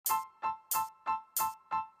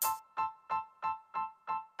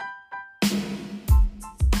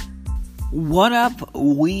What up?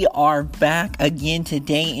 We are back again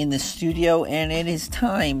today in the studio, and it is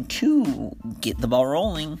time to get the ball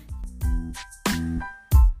rolling.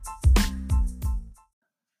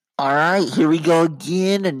 All right, here we go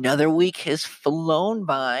again. Another week has flown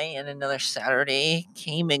by, and another Saturday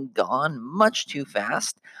came and gone much too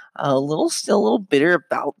fast. Still a little bitter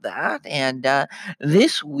about that. And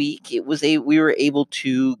this week, we were able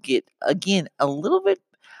to get again a little bit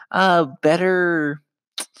better,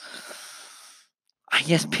 I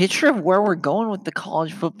guess, picture of where we're going with the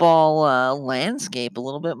college football landscape a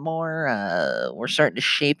little bit more. We're starting to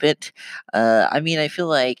shape it. I feel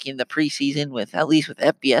like in the preseason, at least with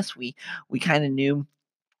FBS, we kind of knew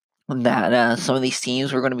that some of these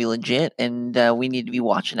teams were going to be legit, and we need to be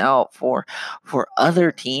watching out for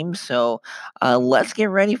other teams. So let's get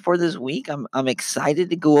ready for this week. I'm excited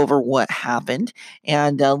to go over what happened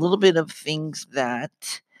and a little bit of things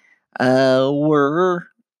that were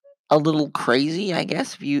a little crazy, I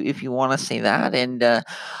guess, if you want to say that, and a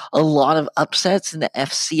lot of upsets in the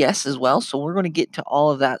FCS as well. So we're going to get to all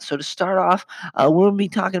of that. So to start off, we'll be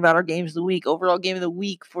talking about our games of the week. Overall game of the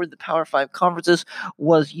week for the Power Five conferences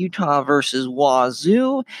was Utah versus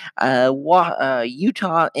Wazoo.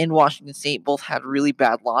 Utah and Washington State both had really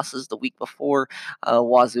bad losses the week before.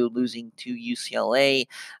 Wazoo losing to UCLA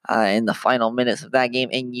in the final minutes of that game,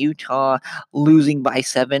 and Utah losing by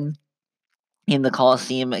 7 in the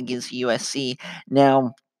Coliseum against USC.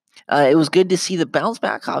 Now, it was good to see the bounce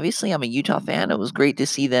back. Obviously, I'm a Utah fan. It was great to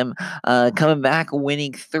see them coming back,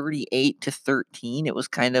 winning 38-13. It was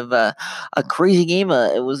kind of a crazy game.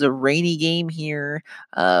 It was a rainy game here.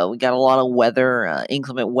 We got a lot of weather,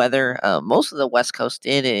 inclement weather. Most of the West Coast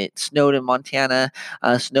did. It snowed in Montana,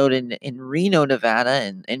 snowed in Reno, Nevada,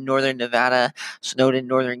 and in northern Nevada, snowed in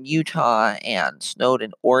northern Utah, and snowed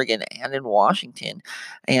in Oregon and in Washington,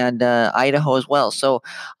 and Idaho as well. So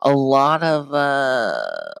a lot of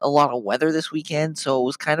weather this weekend, so it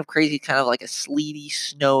was kind of crazy, kind of like a sleety,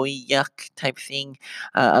 snowy, yuck type thing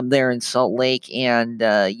up there in Salt Lake. And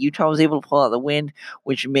Utah was able to pull out the win,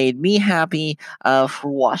 which made me happy. For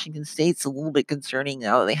Washington State, it's a little bit concerning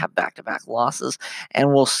now that they have back-to-back losses,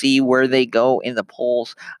 and we'll see where they go in the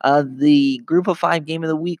polls. The Group of Five game of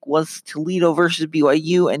the week was Toledo versus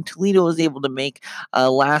BYU, and Toledo was able to make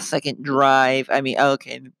a last-second drive.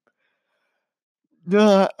 Okay.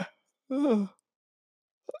 Uh,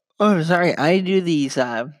 Oh, sorry. I do these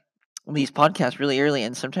podcasts really early,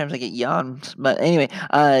 and sometimes I get yawns. But anyway,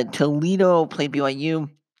 Toledo played BYU.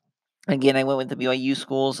 Again, I went with the BYU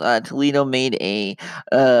schools. Toledo made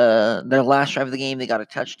their last drive of the game. They got a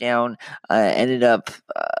touchdown. Ended up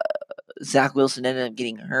Zach Wilson ended up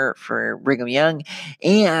getting hurt for Brigham Young,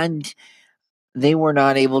 and they were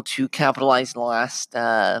not able to capitalize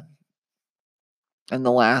in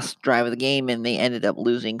the last drive of the game, and they ended up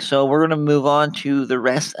losing. So we're going to move on to the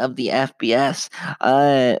rest of the FBS.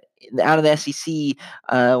 Out of the SEC,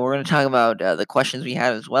 we're going to talk about the questions we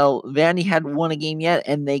had as well. Vandy hadn't won a game yet,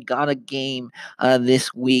 and they got a game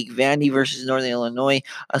this week. Vandy versus Northern Illinois,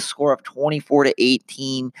 a score of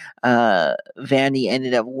 24-18. Vandy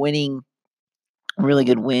ended up winning. Really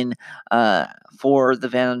good win for the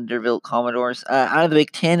Vanderbilt Commodores. Out of the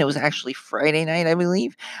Big Ten, it was actually Friday night, I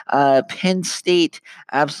believe. Penn State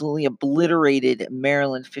absolutely obliterated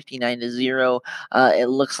Maryland 59-0. It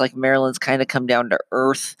looks like Maryland's kind of come down to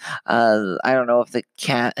earth. I don't know if the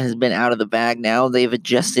cat has been out of the bag now. They've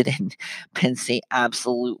adjusted, and Penn State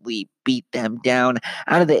absolutely beat them down.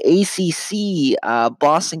 Out of the ACC,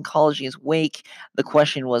 Boston College against Wake. The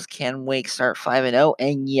question was, can Wake start 5-0?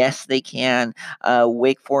 And yes, they can.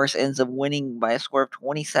 Wake Forest ends up winning by a score of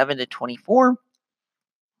 27-24.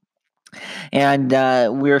 And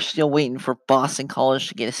we're still waiting for Boston College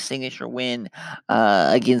to get a signature win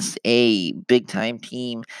against a big time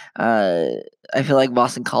team. I feel like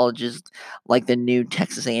Boston College is like the new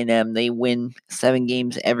Texas A&M. They win 7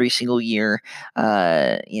 games every single year.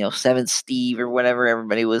 7 Steve or whatever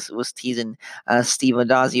everybody was teasing Steve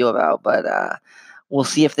Adazio about, but we'll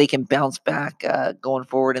see if they can bounce back going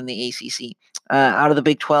forward in the ACC. Out of the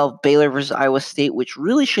Big 12, Baylor versus Iowa State, which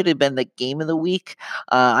really should have been the game of the week.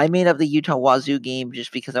 I made up the Utah Wazoo game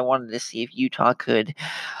just because I wanted to see if Utah could.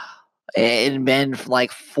 It had been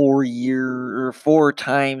like 4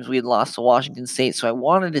 times we had lost to Washington State, so I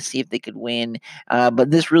wanted to see if they could win.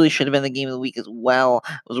 But this really should have been the game of the week as well.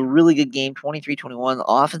 It was a really good game, 23-21. The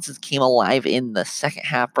offenses came alive in the second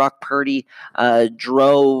half. Brock Purdy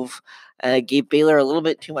drove. Gave Baylor a little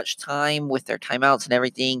bit too much time with their timeouts and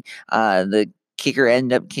everything. The kicker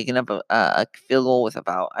ended up kicking up a field goal with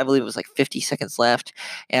about, I believe it was like 50 seconds left.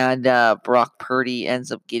 And Brock Purdy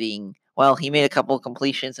ends up getting, well, he made a couple of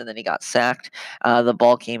completions and then he got sacked. The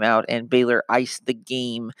ball came out and Baylor iced the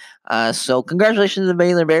game. So congratulations to the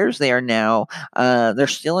Baylor Bears. They are now they're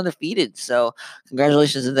still undefeated. So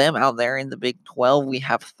congratulations to them out there in the Big 12. We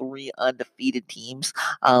have 3 undefeated teams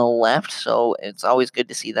left. So it's always good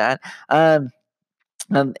to see that.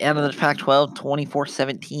 Out of the Pac 12,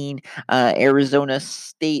 24-17, Arizona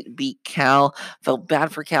State beat Cal. Felt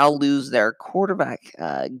bad for Cal lose their quarterback,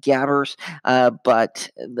 Gabbers, but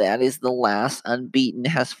that is the last unbeaten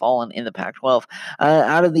has fallen in the Pac 12.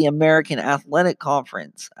 Out of the American Athletic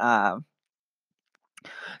Conference,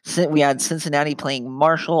 we had Cincinnati playing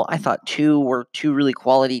Marshall. I thought two really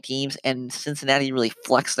quality teams, and Cincinnati really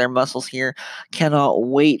flexed their muscles here. Cannot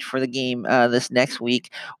wait for the game this next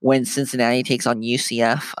week when Cincinnati takes on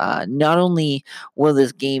UCF. Not only will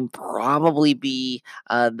this game probably be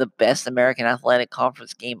the best American Athletic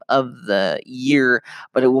Conference game of the year,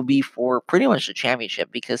 but it will be for pretty much the championship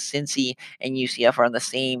because Cincy and UCF are on the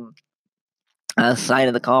same side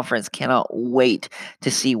of the conference. Cannot wait to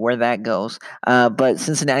see where that goes. But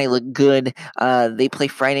Cincinnati looked good. They play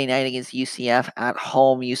Friday night against UCF at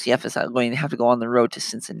home. UCF is going to have to go on the road to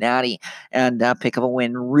Cincinnati and pick up a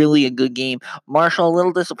win. Really a good game. Marshall, a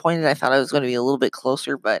little disappointed. I thought it was going to be a little bit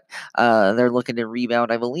closer, but they're looking to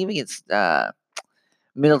rebound. I believe against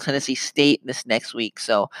Middle Tennessee State this next week.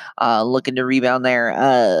 So looking to rebound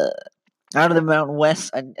there. Out of the Mountain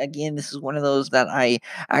West, again, this is one of those that I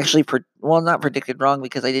actually, not predicted wrong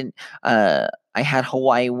because I didn't. I had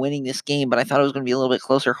Hawaii winning this game, but I thought it was going to be a little bit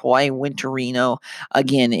closer. Hawaii went to Reno.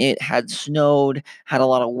 Again, it had snowed, had a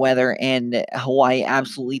lot of weather, and Hawaii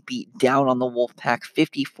absolutely beat down on the Wolfpack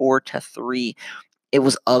 54-3. It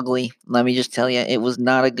was ugly. Let me just tell you, it was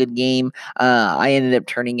not a good game. I ended up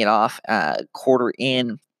turning it off quarter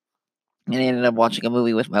in and I ended up watching a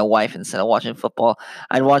movie with my wife instead of watching football.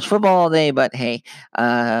 I'd watch football all day, but hey,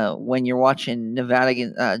 when you're watching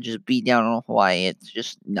Nevada just beat down on Hawaii, it's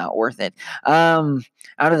just not worth it.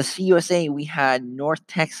 Out of the CUSA, we had North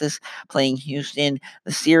Texas playing Houston.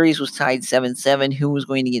 The series was tied 7-7. Who was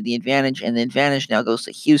going to get the advantage? And the advantage now goes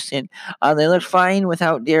to Houston. They looked fine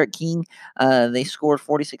without Derek King. They scored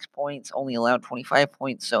 46 points, only allowed 25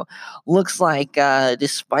 points. So looks like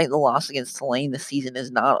despite the loss against Tulane, the season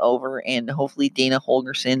is not over, and hopefully Dana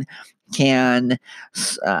Holgerson can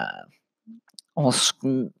well,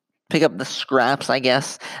 pick up the scraps, I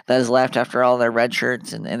guess, that is left after all their red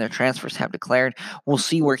shirts and their transfers have declared. We'll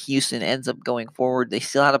see where Houston ends up going forward. They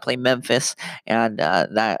still have to play Memphis, and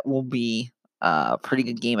that will be a pretty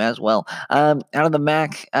good game as well. Out of the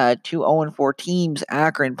MAC, 2 0-4 teams.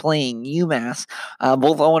 Akron playing UMass.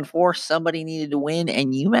 Both 0-4. Somebody needed to win,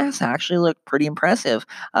 and UMass actually looked pretty impressive.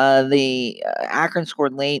 Akron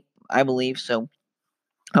scored late, I believe. So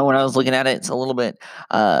when I was looking at it, it's a little bit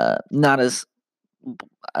not as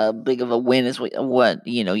big of a win as what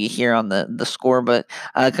you hear on the score. But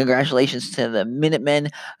congratulations to the Minutemen.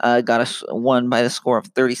 Got us won by the score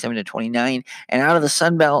of 37-29. And out of the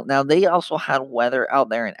Sun Belt, now they also had weather out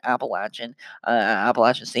there in Appalachian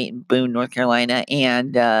State in Boone, North Carolina,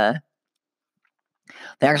 and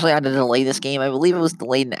they actually had to delay this game. I believe it was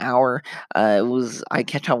delayed an hour. I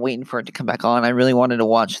kept on waiting for it to come back on. I really wanted to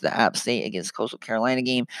watch the App State against Coastal Carolina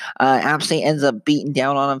game. App State ends up beating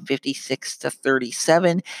down on them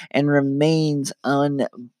 56-37 and remains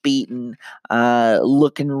unbeaten.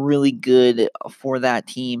 Looking really good for that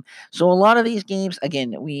team. So a lot of these games,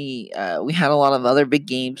 again, we had a lot of other big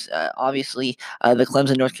games. Obviously, the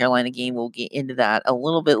Clemson North Carolina game. We'll get into that a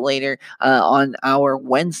little bit later on our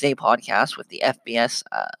Wednesday podcast with the FBS,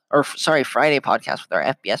 Friday podcast with our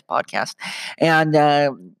FBS podcast. And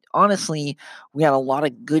honestly, we had a lot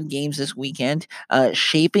of good games this weekend,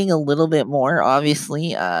 shaping a little bit more.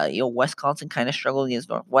 Obviously, Wisconsin kind of struggled against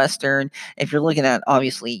Northwestern. If you're looking at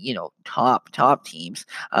obviously, top teams,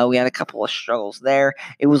 we had a couple of struggles there.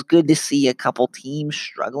 It was good to see a couple teams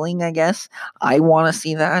struggling. I guess I want to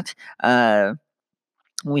see that.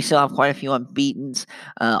 We still have quite a few unbeatens.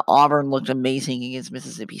 Auburn looked amazing against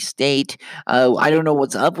Mississippi State. I don't know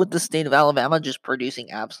what's up with the state of Alabama, just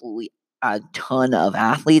producing absolutely a ton of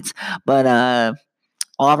athletes, but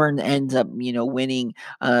Auburn ends up, winning.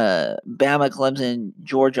 Bama, Clemson,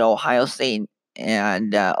 Georgia, Ohio State,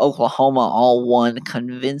 and Oklahoma all won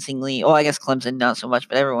convincingly. Oh, I guess Clemson not so much,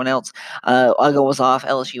 but everyone else. Uga was off,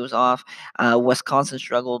 LSU was off, Wisconsin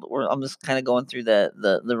struggled. I'm just kind of going through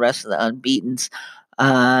the rest of the unbeatens.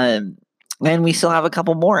 Um, And we still have a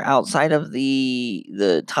couple more outside of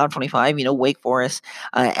the top 25. Wake Forest,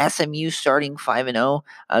 SMU starting 5-0.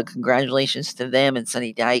 Congratulations to them and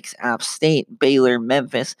Sonny Dykes, App State, Baylor,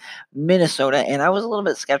 Memphis, Minnesota. And I was a little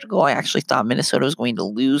bit skeptical. I actually thought Minnesota was going to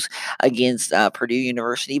lose against Purdue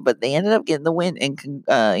University, but they ended up getting the win. And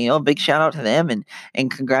a big shout out to them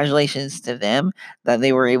and congratulations to them that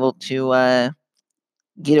they were able to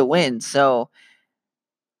get a win. So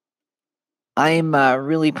I'm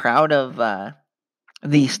really proud of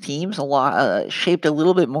these teams a lot, shaped a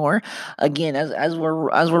little bit more. Again, as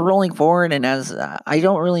we're rolling forward, and as I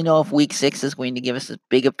don't really know if Week 6 is going to give us as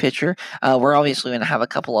big a picture. We're obviously going to have a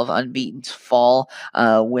couple of unbeaten's fall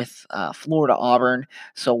with Florida Auburn,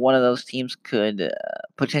 so one of those teams could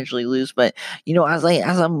potentially lose. But as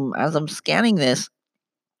I'm scanning this,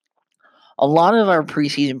 a lot of our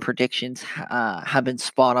preseason predictions have been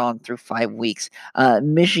spot on through 5 weeks.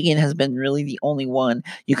 Michigan has been really the only one.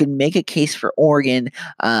 You could make a case for Oregon.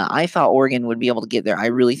 I thought Oregon would be able to get there. I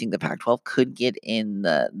really think the Pac-12 could get in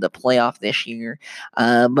the playoff this year.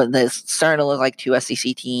 But that's starting to look like two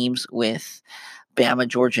SEC teams with Bama,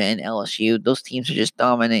 Georgia, and LSU. Those teams are just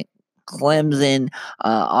dominant. Clemson,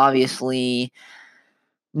 obviously,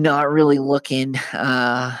 not really looking.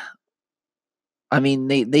 I mean,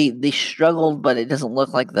 they struggled, but it doesn't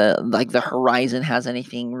look like the horizon has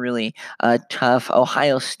anything really tough.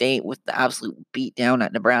 Ohio State with the absolute beat down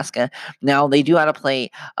at Nebraska. Now they do have to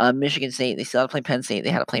play Michigan State. They still have to play Penn State. They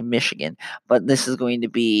had to play Michigan, but this is going to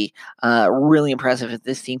be really impressive if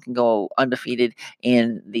this team can go undefeated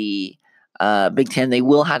in the Big Ten. They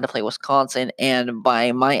will have to play Wisconsin, and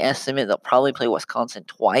by my estimate, they'll probably play Wisconsin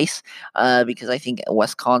twice because I think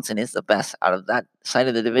Wisconsin is the best out of that side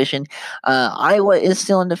of the division. Iowa is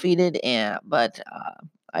still undefeated, but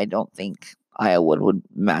I don't think Iowa would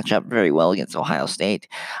match up very well against Ohio State,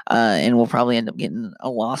 and we'll probably end up getting a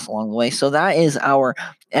loss along the way. So that is our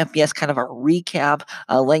FBS kind of a recap,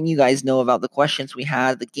 letting you guys know about the questions we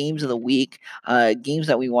had, the games of the week, games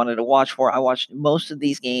that we wanted to watch for. I watched most of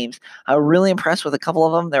these games. I was really impressed with a couple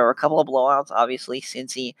of them. There were a couple of blowouts, obviously,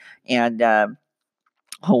 Cincy and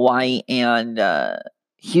Hawaii and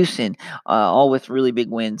Houston, all with really big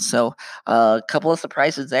wins. So a couple of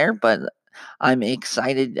surprises there, but I'm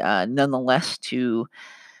excited nonetheless to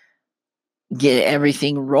get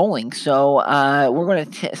everything rolling. So we're going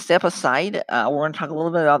to step aside. We're going to talk a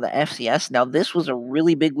little bit about the FCS. Now, this was a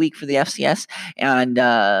really big week for the FCS,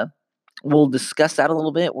 and we'll discuss that a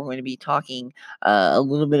little bit. We're going to be talking a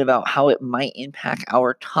little bit about how it might impact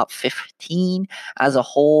our top 15 as a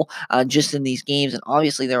whole, just in these games. And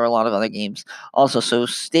obviously, there are a lot of other games also. So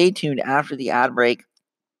stay tuned after the ad break.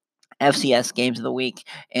 FCS games of the week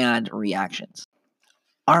and reactions.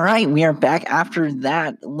 All right, we are back after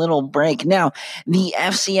that little break. Now, the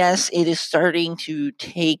FCS, it is starting to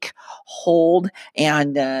take hold,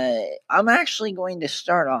 and I'm actually going to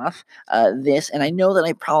start off this, and I know that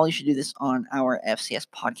I probably should do this on our FCS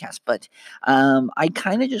podcast, but I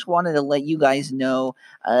kind of just wanted to let you guys know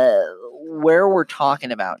where we're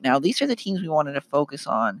talking about. Now, these are the teams we wanted to focus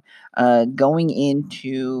on going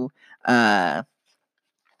into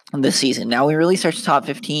this season. Now we released our top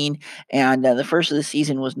 15, and the first of the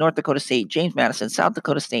season was North Dakota State, James Madison, South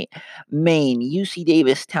Dakota State, Maine, UC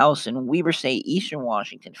Davis, Towson, Weber State, Eastern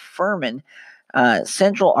Washington, Furman,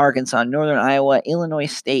 Central Arkansas, Northern Iowa, Illinois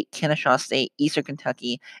State, Kennesaw State, Eastern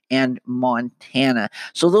Kentucky, and Montana.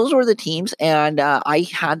 So those were the teams, and I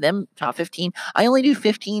had them top 15. I only do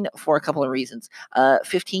 15 for a couple of reasons.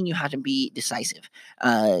 15, you have to be decisive.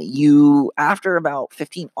 You after about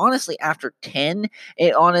 15, honestly, after 10,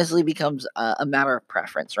 it honestly becomes a matter of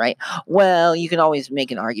preference, right? Well, you can always make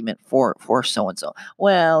an argument for so and so.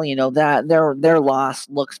 Well, that their loss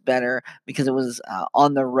looks better because it was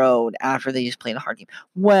on the road after they just played a hard game.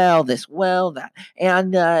 Well, this, well, that,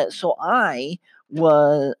 and so I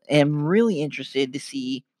am really interested to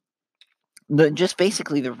see just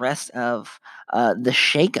basically the rest of the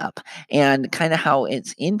shakeup and kind of how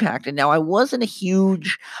it's impacted. Now, I wasn't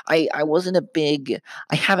a big,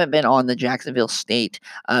 I haven't been on the Jacksonville State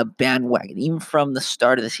bandwagon even from the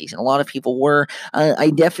start of the season. A lot of people were.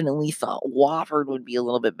 I definitely thought Wofford would be a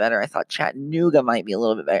little bit better. I thought Chattanooga might be a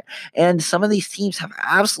little bit better, and some of these teams have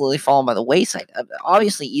absolutely fallen by the wayside.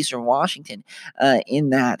 Obviously, Eastern Washington in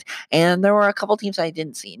that, and there were a couple teams I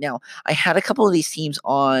didn't see. Now, I had a couple of these teams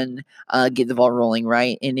on get the ball rolling,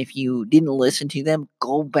 right? And if you didn't listen to them,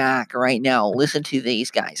 go back right now. Listen to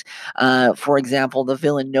these guys. For example, the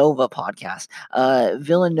Villanova podcast.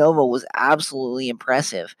 Villanova was absolutely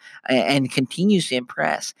impressive and continues to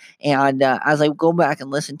impress. And as I go back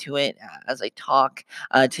and listen to it, as I talk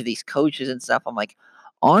to these coaches and stuff, I'm like,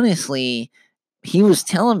 honestly, he was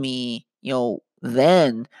telling me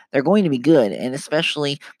then they're going to be good. And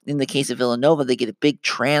especially in the case of Villanova, they get a big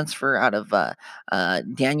transfer out of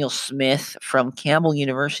Daniel Smith from Campbell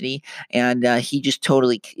University, and he just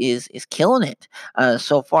totally is killing it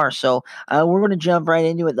so far. So we're going to jump right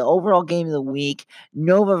into it. The overall game of the week: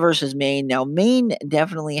 Nova versus Maine. Now, Maine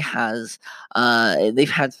definitely has they've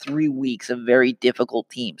had 3 weeks of very difficult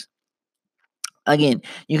teams. Again,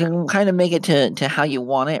 you can kind of make it to how you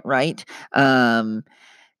want it, right?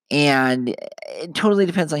 And it totally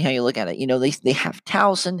depends on how you look at it. They have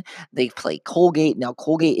Towson, they play Colgate. Now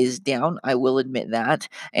Colgate is down, I will admit that,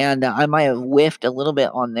 and I might have whiffed a little bit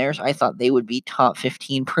on theirs. I thought they would be top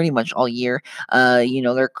 15 pretty much all year.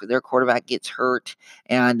 Their quarterback gets hurt,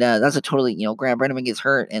 and that's a totally Grant Brenneman gets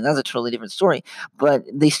hurt, and that's a totally different story. But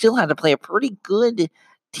they still had to play a pretty good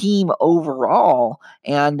team overall,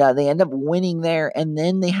 and they end up winning there, and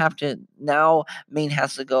then they have to now Maine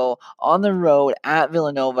has to go on the road at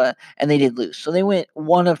Villanova, and they did lose. So they went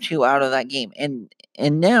one of two out of that game.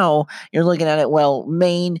 And now you're looking at it, well,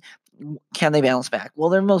 Maine, can they bounce back? Well,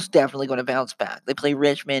 they're most definitely going to bounce back. They play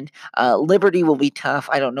Richmond. Liberty will be tough.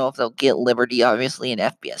 I don't know if they'll get Liberty, obviously, an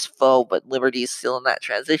FBS foe, but Liberty is still in that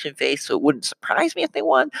transition phase, so it wouldn't surprise me if they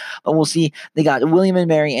won. But we'll see. They got William and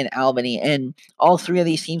Mary and Albany, and all three of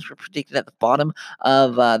these teams were predicted at the bottom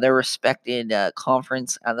of their respected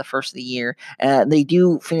conference at the first of the year. They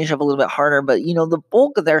do finish up a little bit harder, but the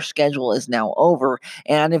bulk of their schedule is now over.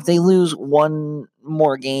 And if they lose one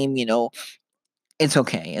more game, it's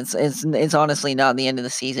okay. It's honestly not the end of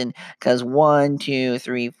the season, because 1, 2,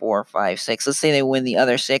 3, 4, 5, 6. Let's say they win the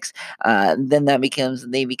other 6, then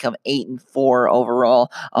they become 8-4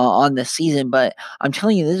 overall on the season. But I'm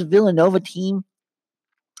telling you, this Villanova team,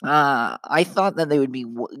 I thought that they would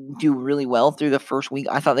do really well through the first week.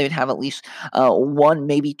 I thought they would have at least one,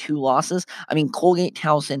 maybe 2 losses. I mean, Colgate,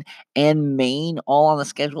 Towson, and Maine all on the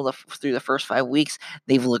schedule through the first 5 weeks.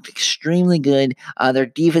 They've looked extremely good. Their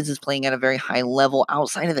defense is playing at a very high level.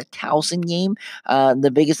 Outside of the Towson game, the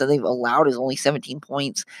biggest that they've allowed is only 17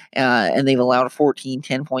 points, and they've allowed 14,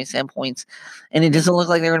 10 points, 10 points, and it doesn't look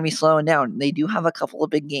like they're going to be slowing down. They do have a couple of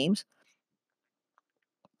big games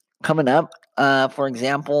coming up. For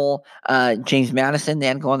example, James Madison. They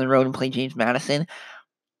had to go on the road and play James Madison,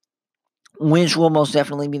 which will most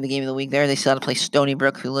definitely be the game of the week there. They still have to play Stony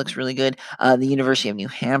Brook, who looks really good. The University of New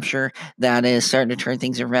Hampshire, that is starting to turn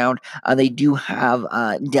things around. They do have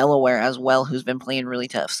Delaware as well, who's been playing really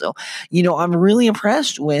tough. So, I'm really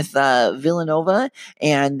impressed with Villanova,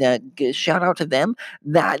 and shout out to them.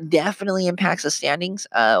 That definitely impacts the standings.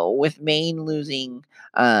 With Maine losing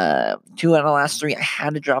 2 out of the last 3, I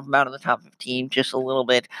had to drop them out of the top 15. Just a little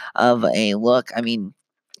bit of a look. I mean,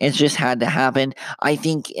 it's just had to happen. I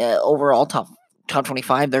think overall top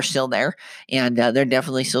 25, they're still there, and they're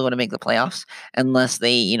definitely still going to make the playoffs unless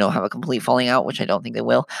they have a complete falling out, which I don't think they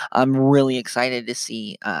will. I'm really excited to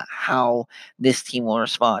see how this team will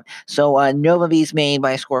respond. So Nova beats Maine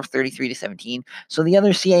by a score of 33-17. So the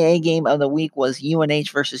other CAA game of the week was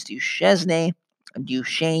UNH versus Duquesne,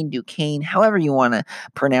 however you want to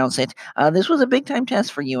pronounce it. This was a big time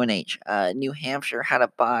test for UNH. New Hampshire had a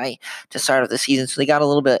bye to start of the season, so they got a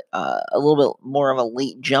little bit more of a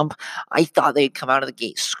late jump. I thought they'd come out of the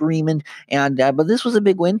gate screaming, and but this was a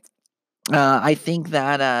big win. I think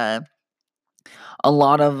that a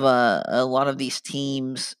lot of these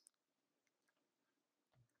teams.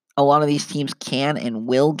 A lot of these teams can and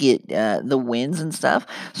will get the wins and stuff.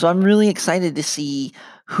 So I'm really excited to see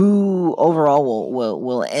who overall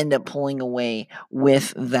will end up pulling away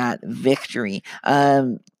with that victory.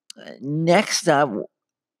 Next up,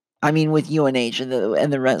 I mean, with UNH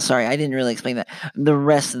and the rest. Sorry, I didn't really explain that. The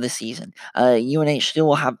rest of the season, UNH still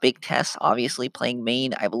will have big tests. Obviously, playing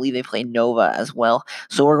Maine. I believe they play Nova as well.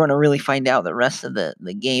 So we're going to really find out the rest of the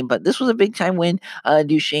game. But this was a big time win.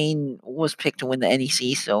 Duquesne was picked to win the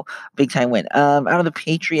NEC, so big time win. Out of the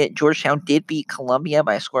Patriot, Georgetown did beat Columbia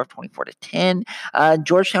by a score of 24-10.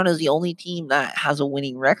 Georgetown is the only team that has a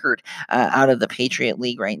winning record out of the Patriot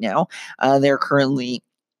League right now. They're currently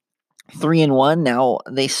 3-1 now.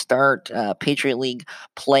 They start Patriot League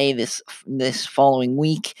play this following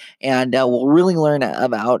week, and we'll really learn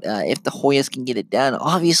about if the Hoyas can get it done.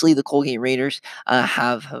 Obviously, the Colgate Raiders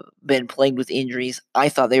have been plagued with injuries. I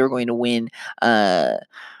thought they were going to win the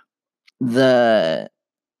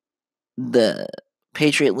the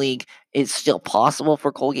Patriot League. It's still possible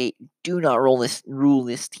for Colgate. Do not rule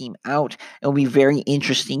this team out. It'll be very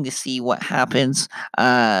interesting to see what happens.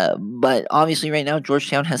 But obviously, right now,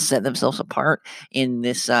 Georgetown has set themselves apart in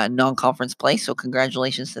this non-conference play. So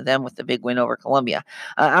congratulations to them with the big win over Columbia.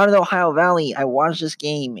 Out of the Ohio Valley, I watched this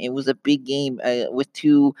game. It was a big game with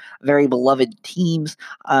 2 very beloved teams.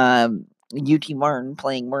 UT Martin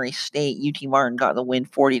playing Murray State. UT Martin got the win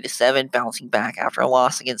 40-7, bouncing back after a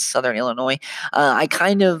loss against Southern Illinois. I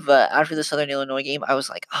kind of after the Southern Illinois game, I was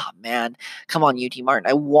like, oh man, come on, UT Martin.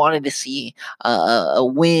 I wanted to see a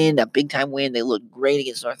win, a big time win. They looked great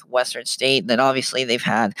against Northwestern State. And then obviously they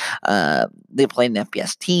played an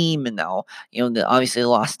FBS team, and now obviously they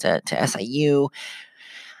lost to SIU.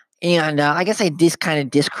 And I guess I kind of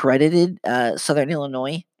discredited Southern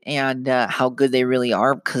Illinois and how good they really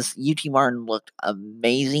are, because UT Martin looked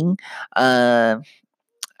amazing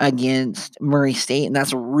against Murray State, and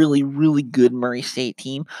that's a really, really good Murray State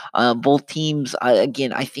team. Both teams,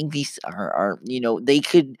 again, I think these are they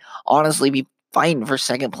could honestly be fighting for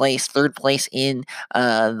second place, third place in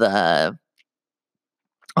the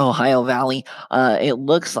Ohio Valley. It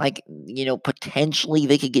looks like potentially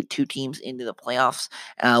they could get two teams into the playoffs.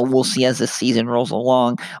 We'll see as the season rolls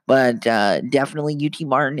along, but definitely UT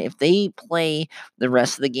Martin, if they play the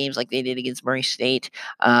rest of the games like they did against Murray State,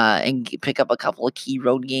 and pick up a couple of key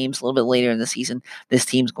road games a little bit later in the season, this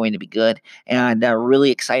team's going to be good. And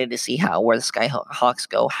really excited to see where the Skyhawks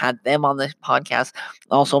go. Had them on the podcast,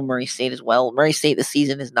 also Murray State as well. Murray State, the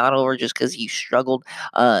season is not over just because you struggled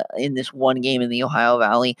in this one game in the Ohio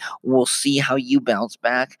Valley. We'll see how you bounce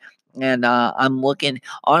back. And I'm looking,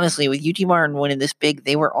 honestly, with UT Martin winning this big,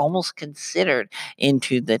 they were almost considered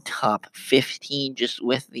into the top 15 just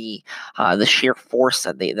with the sheer force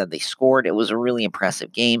that they scored. It was a really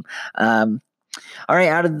impressive game. All right,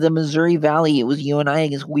 out of the Missouri Valley, it was UNI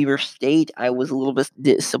against Weber State. I was a little bit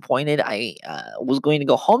disappointed. I was going to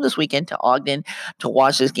go home this weekend to Ogden to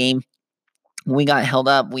watch this game. We got held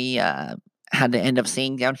up. We had to end up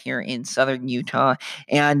staying down here in southern Utah.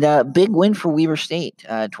 And big win for Weber State,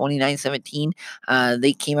 29-17.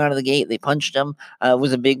 They came out of the gate. They punched them. It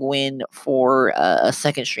was a big win for a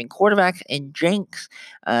second-string quarterback in Jenks.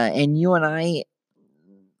 And UNI,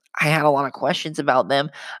 I had a lot of questions about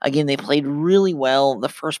them. Again, they played really well the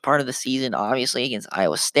first part of the season, obviously, against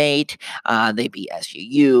Iowa State. They beat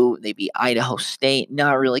SUU. They beat Idaho State.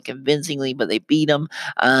 Not really convincingly, but they beat them.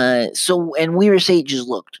 And Weber State just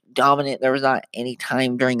looked dominant. There was not any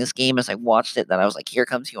time during this game as I watched it that I was like, here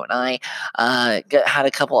comes UNI. Had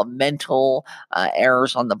a couple of mental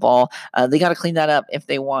errors on the ball. They got to clean that up if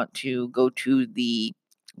they want to go to the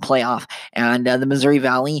playoff. And the Missouri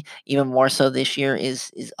Valley, even more so this year,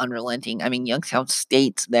 is unrelenting. I mean, Youngstown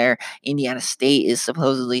State's there. Indiana State is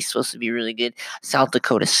supposedly supposed to be really good. South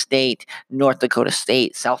Dakota State, North Dakota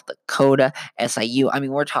State, South Dakota, SIU. I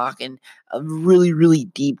mean, we're talking a really, really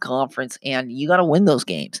deep conference, and you got to win those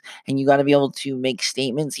games, and you got to be able to make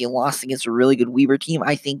statements. You lost against a really good Weber team.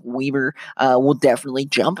 I think Weber will definitely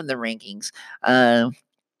jump in the rankings.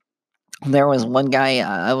 There was one guy,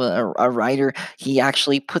 a writer, he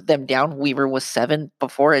actually put them down. Weaver was 7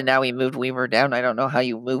 before, and now he moved Weaver down. I don't know how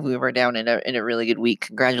you move Weaver down in a really good week.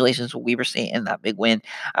 Congratulations to Weaver State and that big win.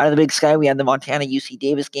 Out of the Big Sky, we had the Montana UC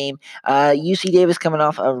Davis game. UC Davis coming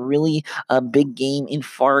off a really big game in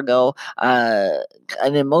Fargo, an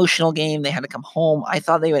emotional game. They had to come home. I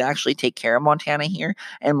thought they would actually take care of Montana here,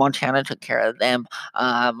 and Montana took care of them.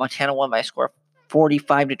 Montana won by a score of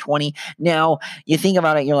 45-20. Now, you think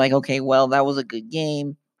about it, you're like, okay, well, that was a good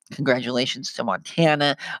game. Congratulations to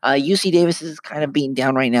Montana. UC Davis is kind of beaten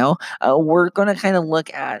down right now. We're going to kind of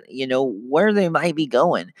look at, where they might be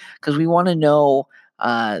going, because we want to know,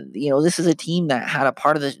 this is a team that had a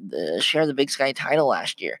part of the share of the Big Sky title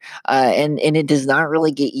last year, and it does not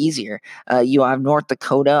really get easier. You have North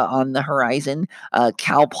Dakota on the horizon,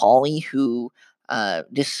 Cal Poly, who,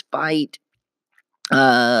 despite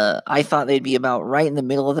I thought they'd be about right in the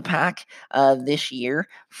middle of the pack this year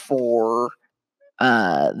for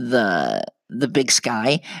the Big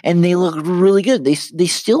Sky, and they look really good. They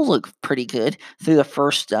still look pretty good through the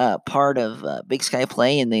first part of Big Sky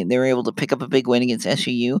play, and they were able to pick up a big win against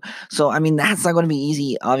SUU. So I mean, that's not going to be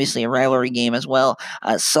easy. Obviously, a rivalry game as well.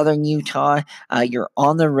 Southern Utah, you're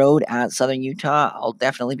on the road at Southern Utah. I'll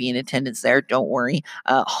definitely be in attendance there. Don't worry.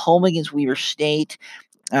 Home against Weber State.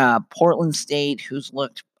 Portland State, who's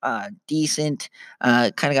looked decent,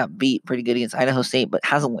 kind of got beat pretty good against Idaho State, but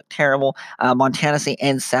hasn't looked terrible. Montana State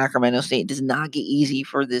and Sacramento State does not get easy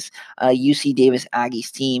for this UC Davis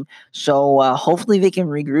Aggies team. So hopefully they can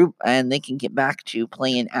regroup and they can get back to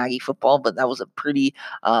playing Aggie football. But that was a pretty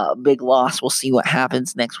big loss. We'll see what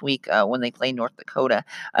happens next week when they play North Dakota.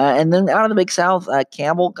 And then out of the Big South,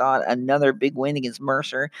 Campbell got another big win against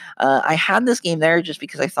Mercer. I had this game there just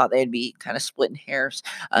because I thought they'd be kind of splitting hairs.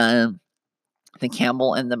 the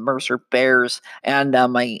Campbell and the Mercer Bears. And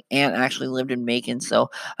my aunt actually lived in Macon, so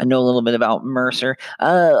I know a little bit about Mercer.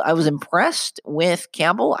 I was impressed with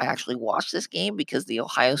Campbell. I actually watched this game because the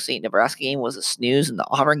Ohio State Nebraska game was a snooze, and the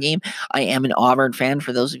Auburn game. I am an Auburn fan,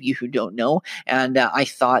 for those of you who don't know, and I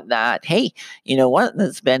thought that, hey, you know what?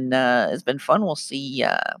 It's been fun. We'll see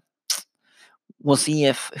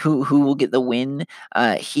if who will get the win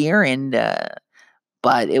here, and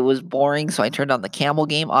but it was boring, so I turned on the Camel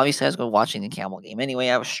game. Obviously, I was going watching the Camel game anyway.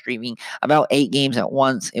 I was streaming about 8 games at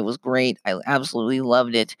once. It was great. I absolutely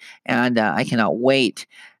loved it, and I cannot wait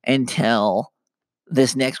until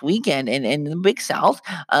this next weekend. And in the Big South,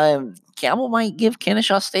 Campbell might give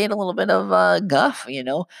Kennesaw State a little bit of guff.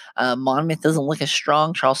 Monmouth doesn't look as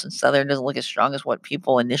strong. Charleston Southern doesn't look as strong as what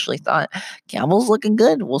people initially thought. Campbell's looking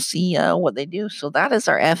good. We'll see what they do. So that is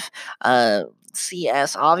our F.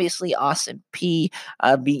 CS. Obviously, Austin P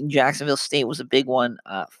beating Jacksonville State was a big one.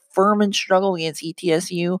 Furman struggled against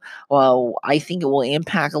ETSU. Well, I think it will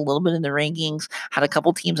impact a little bit in the rankings. Had a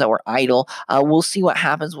couple teams that were idle. We'll see what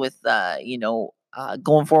happens with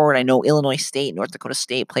going forward. I know Illinois State, North Dakota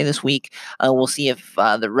State play this week. We'll see if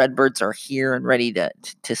the Redbirds are here and ready to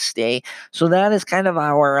stay. So that is kind of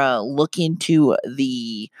our look into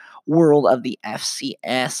the world of the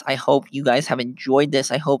FCS. I hope you guys have enjoyed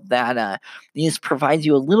this. I hope that this provides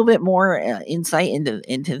you a little bit more insight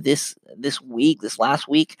into this last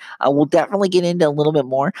week. We'll definitely get into a little bit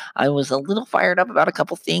more. I was a little fired up about a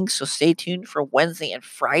couple things, so stay tuned for Wednesday and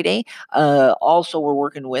Friday. Also, we're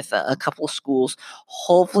working with a couple of schools.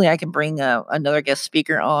 Hopefully, I can bring another guest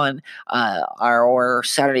speaker on our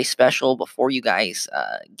Saturday special before you guys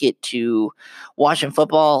get to watching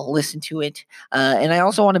football, listen to it. And I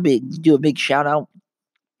also want to do a big shout out.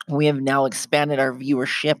 We have now expanded our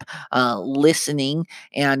viewership, listening,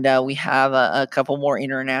 and we have a couple more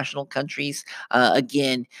international countries.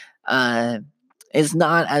 Again, it's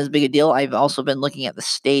not as big a deal. I've also been looking at the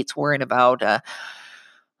states. We're in about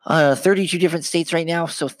 32 different states right now.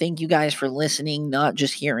 So thank you guys for listening, not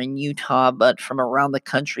just here in Utah, but from around the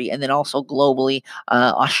country and then also globally.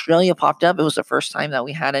 Australia popped up. It was the first time that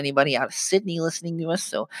we had anybody out of Sydney listening to us.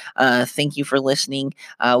 So thank you for listening.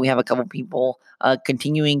 We have a couple people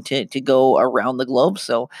continuing to go around the globe.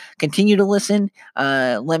 So continue to listen.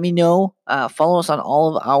 Let me know. Follow us on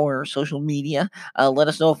all of our social media. Let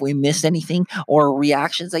us know if we missed anything or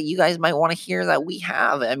reactions that you guys might want to hear that we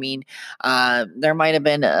have. I mean, there might have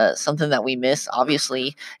been something that we missed.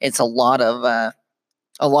 Obviously, it's a lot of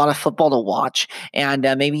football to watch, and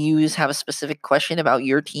maybe you just have a specific question about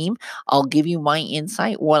your team. I'll give you my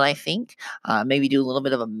insight, what I think. Maybe do a little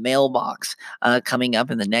bit of a mailbox coming up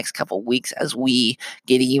in the next couple weeks as we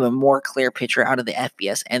get an even more clear picture out of the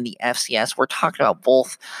FBS and the FCS. We're talking about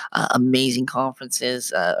both amazing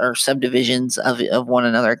conferences or subdivisions of one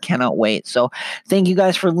another. Cannot wait. So thank you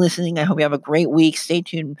guys for listening. I hope you have a great week. Stay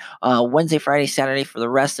tuned Wednesday, Friday, Saturday for the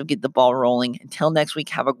rest of Get the Ball Rolling. Until next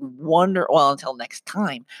week, until next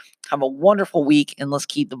time, have a wonderful week, and let's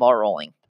keep the ball rolling.